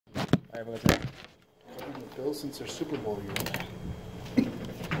All right, we're gonna The Bills since their Super Bowl year.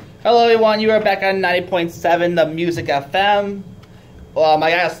 Hello, everyone. You are back on 90.7, the Music FM.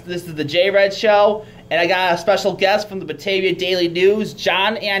 This is the JRed show, and I got a special guest from the Batavia Daily News,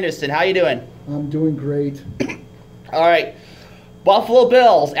 John Anderson. How you doing? I'm doing great. All right. Buffalo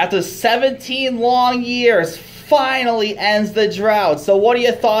Bills, after 17 long years, finally ends the drought. So what are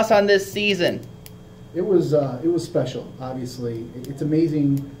your thoughts on this season? It was special, obviously. It's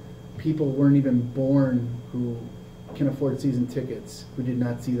amazing people weren't even born who can afford season tickets who did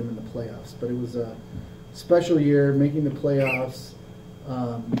not see them in the playoffs. But it was a special year, making the playoffs.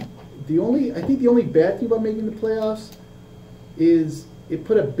 I think the only bad thing about making the playoffs is it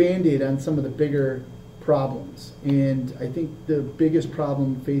put a Band-Aid on some of the bigger problems. And I think the biggest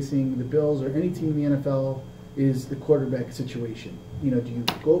problem facing the Bills or any team in the NFL is the quarterback situation. You know, do you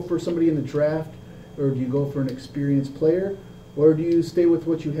go for somebody in the draft, or do you go for an experienced player, or do you stay with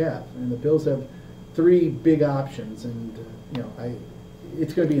what you have? And the Bills have three big options, and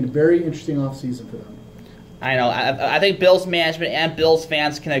it's going to be a very interesting offseason for them. I know. I think Bills management and Bills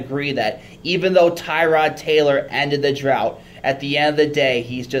fans can agree that even though Tyrod Taylor ended the drought, at the end of the day,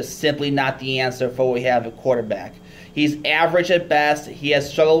 he's just simply not the answer for what we have at quarterback. He's average at best. He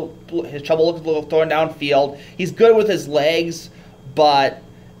has trouble throwing downfield. He's good with his legs, but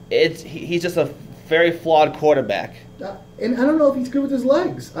he's just a very flawed quarterback. And I don't know if he's good with his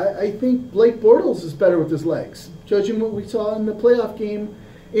legs. I think Blake Bortles is better with his legs, judging what we saw in the playoff game.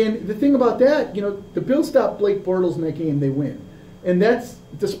 And the thing about that, the Bills stop Blake Bortles in that game, they win. And that's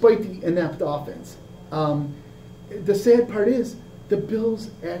despite the inept offense. The sad part is the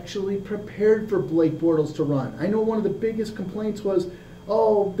Bills actually prepared for Blake Bortles to run. I know one of the biggest complaints was,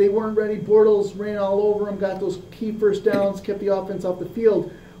 they weren't ready. Bortles ran all over them, got those key first downs, kept the offense off the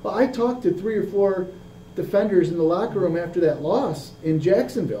field. Well, I talked to 3 or 4 defenders in the locker room after that loss in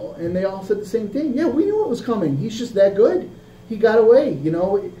Jacksonville, and they all said the same thing. Yeah, we knew it was coming. He's just that good. He got away.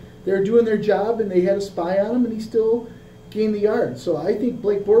 They're doing their job, and they had a spy on him, and he still gained the yards. So I think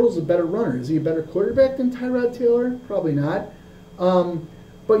Blake Bortles is a better runner. Is he a better quarterback than Tyrod Taylor? Probably not.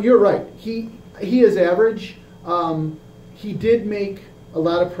 But you're right. He is average. He did make a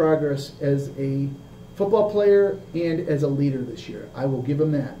lot of progress as a football player and as a leader this year. I will give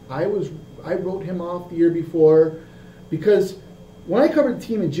him that. I wrote him off the year before because when I covered the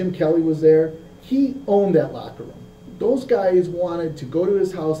team and Jim Kelly was there, he owned that locker room. Those guys wanted to go to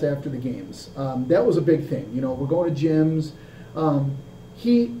his house after the games. That was a big thing. We're going to Jim's.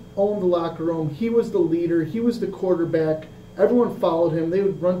 He owned the locker room. He was the leader. He was the quarterback. Everyone followed him. They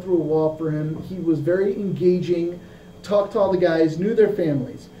would run through a wall for him. He was very engaging, talked to all the guys, knew their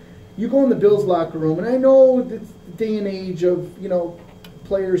families. You go in the Bills locker room, and I know it's the day and age of,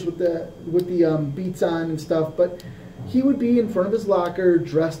 players with the beats on and stuff, but he would be in front of his locker,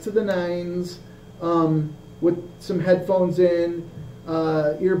 dressed to the nines, with some headphones in,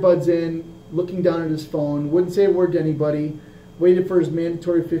 earbuds in, looking down at his phone, wouldn't say a word to anybody, waited for his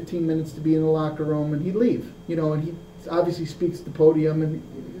mandatory 15 minutes to be in the locker room, and he'd leave. And he obviously speaks at the podium,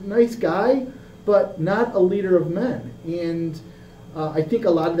 and nice guy, but not a leader of men. And I think a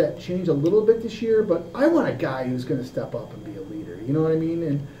lot of that changed a little bit this year, but I want a guy who's going to step up and be a leader. You know what I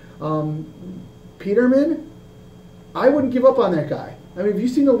mean? And Peterman, I wouldn't give up on that guy. I mean, have you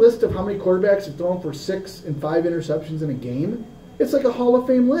seen the list of how many quarterbacks have thrown for 6 and 5 interceptions in a game? It's like a Hall of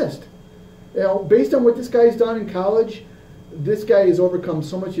Fame list. Based on what this guy's done in college, this guy has overcome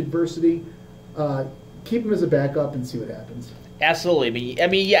so much adversity. Keep him as a backup and see what happens. Absolutely. I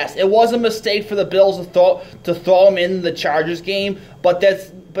mean, yes, it was a mistake for the Bills to throw him in the Chargers game, but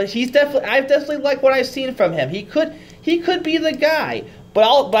he's definitely. I definitely like what I've seen from him. He could be the guy. But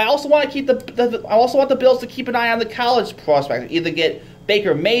I also want to I also want the Bills to keep an eye on the college prospect. Either get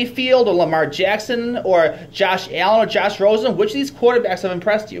Baker Mayfield or Lamar Jackson or Josh Allen or Josh Rosen. Which of these quarterbacks have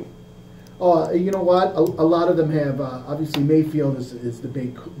impressed you? You know what? A lot of them have. Obviously, Mayfield is the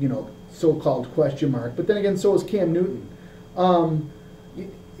big, so-called question mark. But then again, so is Cam Newton.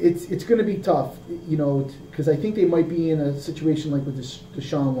 It's going to be tough, because I think they might be in a situation like with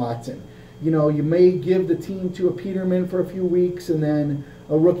Deshaun Watson. You may give the team to a Peterman for a few weeks, and then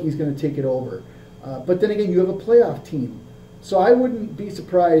a rookie's going to take it over. But then again, you have a playoff team. So I wouldn't be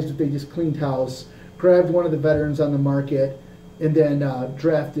surprised if they just cleaned house, grabbed one of the veterans on the market, and then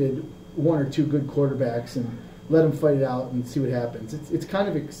drafted 1 or 2 good quarterbacks and let them fight it out and see what happens. It's kind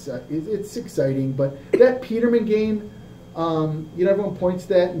of it's exciting, but that Peterman game, everyone points to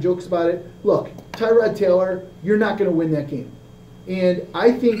that and jokes about it. Look, Tyrod Taylor, you're not going to win that game. And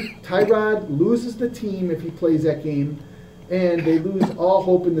I think Tyrod loses the team if he plays that game, and they lose all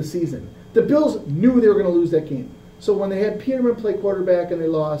hope in the season. The Bills knew they were going to lose that game. So when they had Peterman play quarterback and they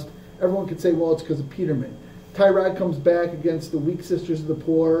lost, everyone could say, well, it's because of Peterman. JRed comes back against the weak sisters of the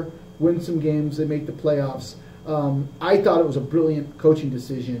poor, wins some games, they make the playoffs. I thought it was a brilliant coaching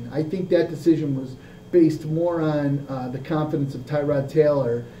decision. I think that decision was based more on the confidence of Tyrod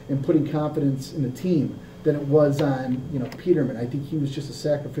Taylor and putting confidence in the team than it was on Peterman. I think he was just a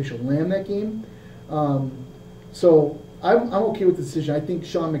sacrificial lamb that game. So I'm okay with the decision. I think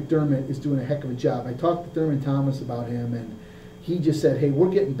Sean McDermott is doing a heck of a job. I talked to Thurman Thomas about him, and he just said, hey, we're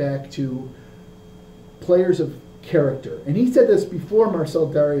getting back to players of character. And he said this before Marcel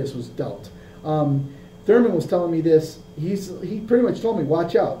Darius was dealt. Thurman was telling me this. He pretty much told me,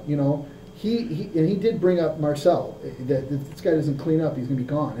 watch out. He did bring up Marcel, that if this guy doesn't clean up, he's going to be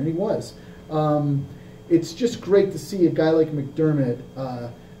gone. And he was. It's just great to see a guy like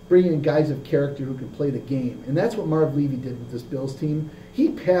McDermott bringing in guys of character who can play the game. And that's what Marv Levy did with this Bills team. He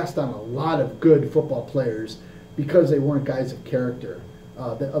passed on a lot of good football players because they weren't guys of character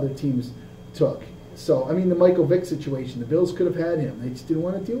that other teams took. So, I mean, the Michael Vick situation, the Bills could have had him. They just didn't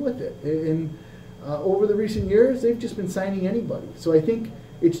want to deal with it. And over the recent years, they've just been signing anybody. So I think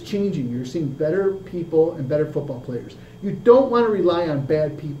it's changing. You're seeing better people and better football players. You don't want to rely on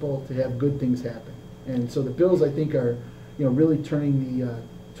bad people to have good things happen. And so the Bills, I think, are really turning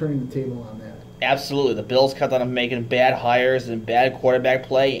the table on that. Absolutely. The Bills kept on making bad hires and bad quarterback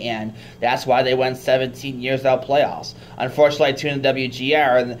play, and that's why they went 17 years without playoffs. Unfortunately, I tuned in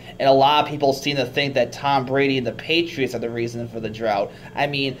WGR, and a lot of people seem to think that Tom Brady and the Patriots are the reason for the drought. I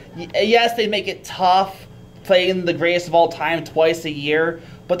mean, yes, they make it tough playing the greatest of all time twice a year,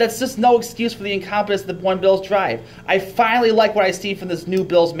 but that's just no excuse for the incompetence of the one Bills drive. I finally like what I see from this new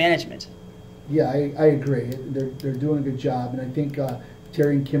Bills management. Yeah, I agree. They're doing a good job, and I think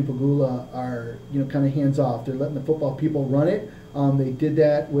Terry and Kim Pagula are kind of hands off. They're letting the football people run it. They did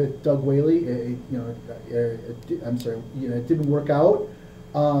that with Doug Whaley. It didn't work out,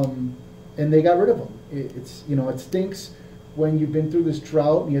 and they got rid of him. It stinks when you've been through this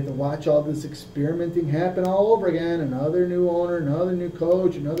drought and you have to watch all this experimenting happen all over again. Another new owner, another new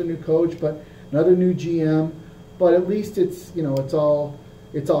coach, but another new GM. But at least it's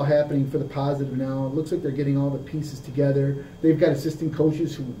all happening for the positive now. It looks like they're getting all the pieces together. They've got assistant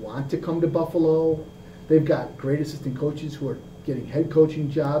coaches who want to come to Buffalo. They've got great assistant coaches who are getting head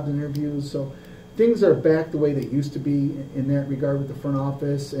coaching jobs and interviews. So things are back the way they used to be in that regard with the front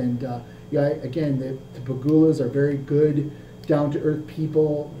office. And again, the Pagulas are very good, down-to-earth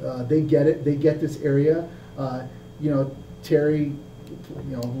people. They get it. They get this area. Terry,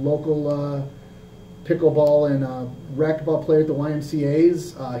 local pickleball and racquetball player at the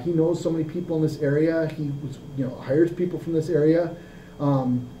YMCA's. He knows so many people in this area. He hires people from this area.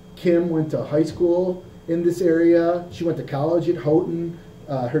 Kim went to high school in this area. She went to college at Houghton.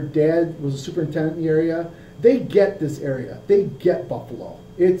 Her dad was a superintendent in the area. They get this area. They get Buffalo.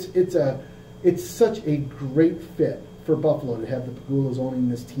 It's such a great fit for Buffalo to have the Pagulas owning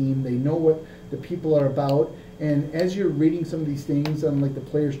this team. They know what the people are about. And as you're reading some of these things on like the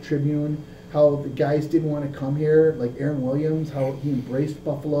Players Tribune, how the guys didn't want to come here, like Aaron Williams, how he embraced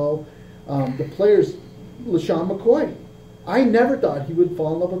Buffalo. The players, LaShawn McCoy, I never thought he would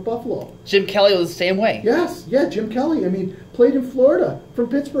fall in love with Buffalo. Jim Kelly was the same way. Yes, Jim Kelly. I mean, played in Florida from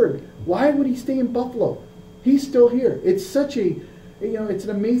Pittsburgh. Why would he stay in Buffalo? He's still here. It's such it's an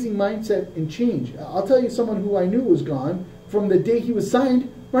amazing mindset and change. I'll tell you someone who I knew was gone from the day he was signed,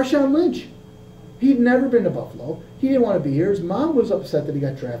 Marshawn Lynch. He'd never been to Buffalo. He didn't want to be here. His mom was upset that he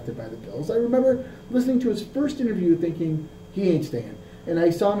got drafted by the Bills. I remember listening to his first interview thinking, he ain't staying. And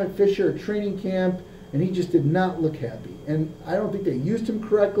I saw him at Fisher at training camp, and he just did not look happy. And I don't think they used him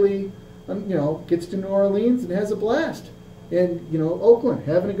correctly. Gets to New Orleans and has a blast. And, Oakland,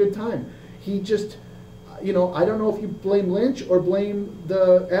 having a good time. He just, I don't know if you blame Lynch or blame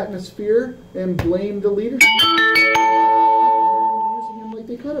the atmosphere and blame the leadership.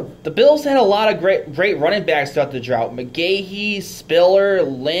 They could have. The Bills had a lot of great running backs throughout the drought. McGahee, Spiller,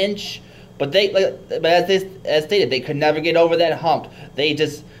 Lynch, but as stated, they could never get over that hump. They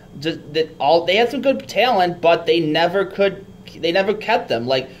they had some good talent, but they never kept them.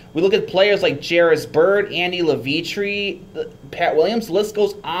 Like we look at players like Jairus Byrd, Andy Levitre, Pat Williams. The list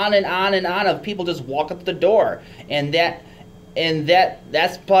goes on and on and on of people just walk up the door, and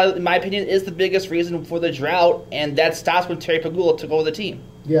that's probably, in my opinion, is the biggest reason for the drought, and that stops when Terry Pagula took over the team.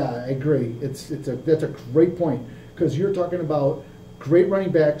 Yeah, I agree. That's a great point, because you're talking about great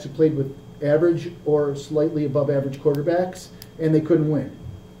running backs who played with average or slightly above average quarterbacks, and they couldn't win.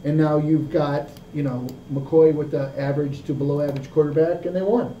 And now you've got McCoy with the average to below average quarterback, and they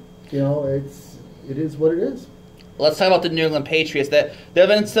won. It is what it is. Let's talk about the New England Patriots. There have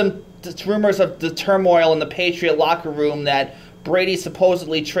been some rumors of the turmoil in the Patriot locker room that Brady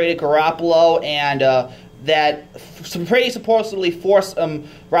supposedly traded Garoppolo, and that Brady supposedly forced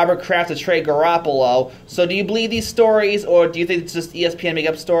Robert Kraft to trade Garoppolo. So do you believe these stories, or do you think it's just ESPN make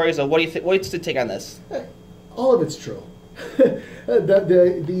up stories, or what do you think? What's your take on this? All of it's true.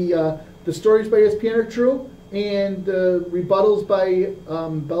 The stories by ESPN are true, and the rebuttals by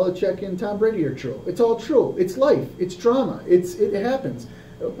Belichick and Tom Brady are true. It's all true. It's life. It's drama. It happens.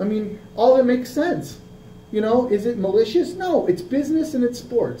 I mean, all of it makes sense. Is it malicious? No, it's business and it's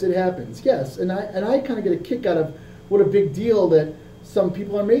sports. It happens, yes. And I kind of get a kick out of what a big deal that some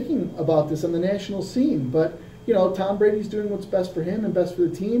people are making about this on the national scene. But, Tom Brady's doing what's best for him and best for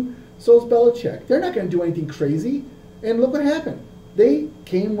the team. So is Belichick. They're not going to do anything crazy. And look what happened. They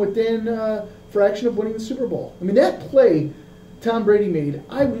came within a fraction of winning the Super Bowl. I mean, that play Tom Brady made,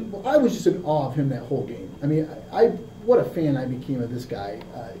 I was just in awe of him that whole game. I mean, what a fan I became of this guy.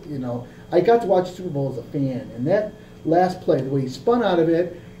 I got to watch the Super Bowl as a fan, and that last play, the way he spun out of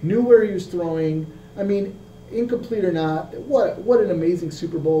it, knew where he was throwing. I mean, incomplete or not, what an amazing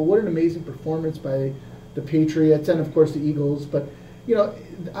Super Bowl! What an amazing performance by the Patriots and of course the Eagles. But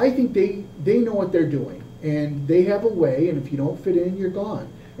I think they know what they're doing, and they have a way. And if you don't fit in, you're gone.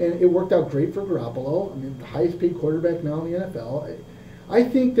 And it worked out great for Garoppolo. I mean, the highest paid quarterback now in the NFL. I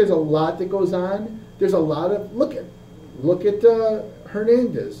think there's a lot that goes on. There's a lot of look at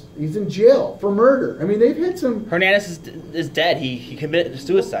Hernandez. He's in jail for murder. I mean, they've had some. Hernandez is dead. He committed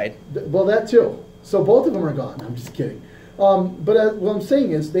suicide. Well, that too. So both of them are gone. I'm just kidding. But what I'm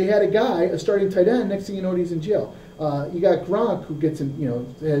saying is, they had a guy, a starting tight end. Next thing you know, he's in jail. You got Gronk, who gets in,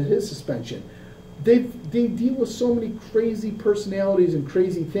 had his suspension. They deal with so many crazy personalities and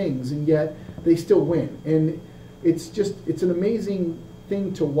crazy things, and yet they still win. And it's an amazing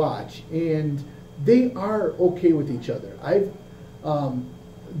thing to watch. And they are okay with each other.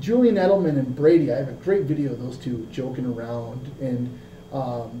 Julian Edelman and Brady, I have a great video of those two joking around, and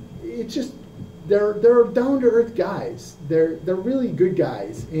it's just they're down to earth guys. They're really good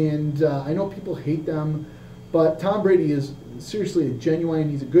guys, and I know people hate them, but Tom Brady is seriously a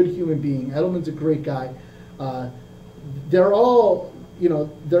genuine. He's a good human being. Edelman's a great guy. They're all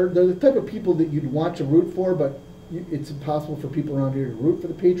they're the type of people that you'd want to root for, but it's impossible for people around here to root for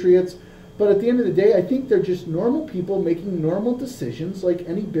the Patriots. But at the end of the day, I think they're just normal people making normal decisions like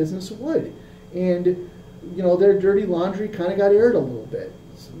any business would. And, their dirty laundry kind of got aired a little bit.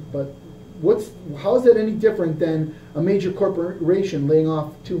 But how is that any different than a major corporation laying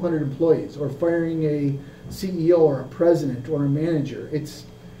off 200 employees or firing a CEO or a president or a manager? It's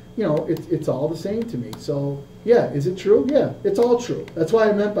all the same to me. So, yeah, is it true? Yeah, it's all true. That's what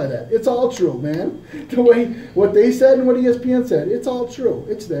I meant by that. It's all true, man. The way what they said and what ESPN said, it's all true.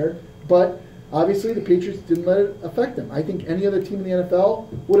 It's there. But obviously the Patriots didn't let it affect them. I think any other team in the NFL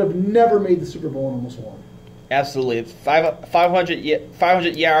would have never made the Super Bowl and almost won. Absolutely.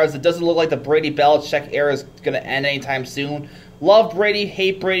 500 yards. It doesn't look like the Brady-Belichick era is going to end anytime soon. Love Brady,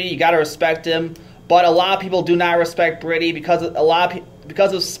 hate Brady. You got to respect him. But a lot of people do not respect Brady because of Spygate,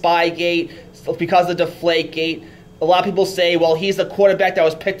 because of Deflategate. A lot of people say, well, he's the quarterback that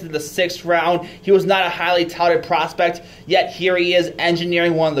was picked in the 6th round. He was not a highly touted prospect, yet here he is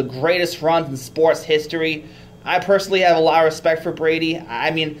engineering one of the greatest runs in sports history. I personally have a lot of respect for Brady.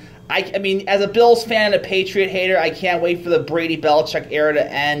 I mean, as a Bills fan and a Patriot hater, I can't wait for the Brady-Belichick era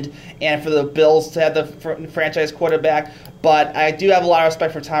to end and for the Bills to have the franchise quarterback. But I do have a lot of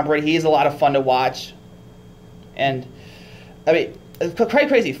respect for Tom Brady. He's a lot of fun to watch. And, I mean, it's quite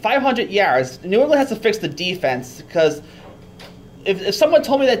crazy. 500 yards. New England has to fix the defense because if someone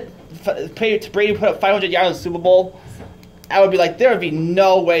told me that Brady put up 500 yards in the Super Bowl, I would be like, there would be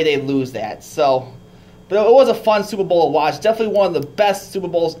no way they lose that. So, but it was a fun Super Bowl to watch. Definitely one of the best Super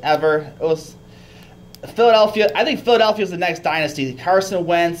Bowls ever. It was Philadelphia. I think Philadelphia is the next dynasty. Carson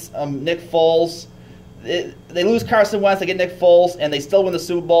Wentz, Nick Foles. They lose Carson Wentz, they get Nick Foles, and they still win the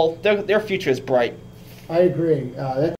Super Bowl. Their future is bright. I agree.